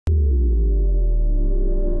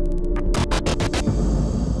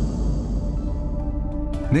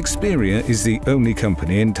Nexperia is the only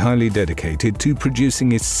company entirely dedicated to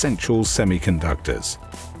producing essential semiconductors.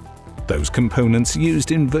 Those components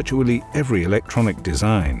used in virtually every electronic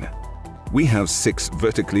design. We have 6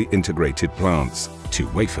 vertically integrated plants, 2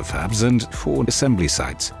 wafer fabs and 4 assembly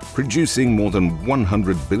sites, producing more than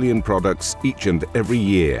 100 billion products each and every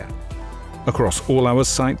year. Across all our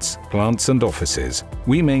sites, plants and offices,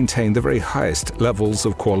 we maintain the very highest levels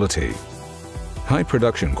of quality. High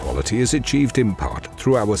production quality is achieved in part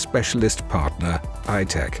through our specialist partner,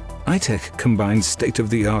 iTech. iTech combines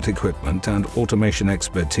state-of-the-art equipment and automation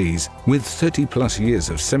expertise with 30+ years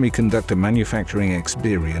of semiconductor manufacturing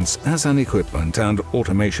experience as an equipment and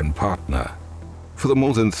automation partner. For the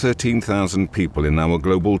more than 13,000 people in our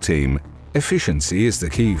global team, efficiency is the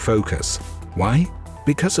key focus. Why?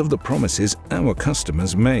 Because of the promises our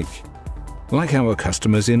customers make. Like our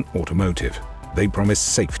customers in automotive, they promise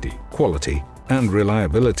safety, quality, and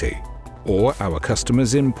reliability. Or our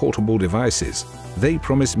customers in portable devices, they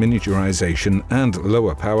promise miniaturization and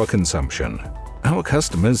lower power consumption. Our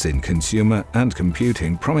customers in consumer and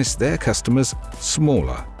computing promise their customers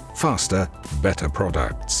smaller, faster, better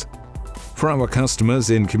products. For our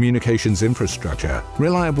customers in communications infrastructure,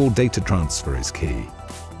 reliable data transfer is key.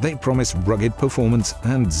 They promise rugged performance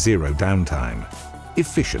and zero downtime.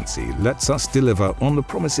 Efficiency lets us deliver on the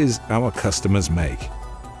promises our customers make.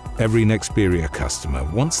 Every Nexperia customer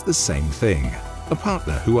wants the same thing: a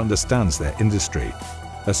partner who understands their industry,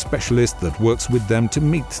 a specialist that works with them to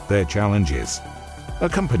meet their challenges, a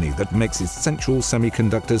company that makes essential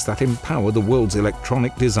semiconductors that empower the world's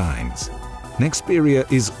electronic designs.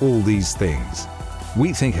 Nexperia is all these things.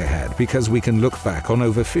 We think ahead because we can look back on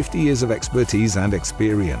over 50 years of expertise and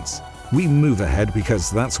experience. We move ahead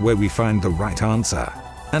because that's where we find the right answer.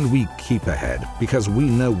 And we keep ahead because we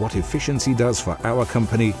know what efficiency does for our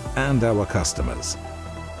company and our customers.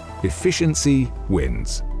 Efficiency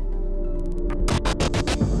wins.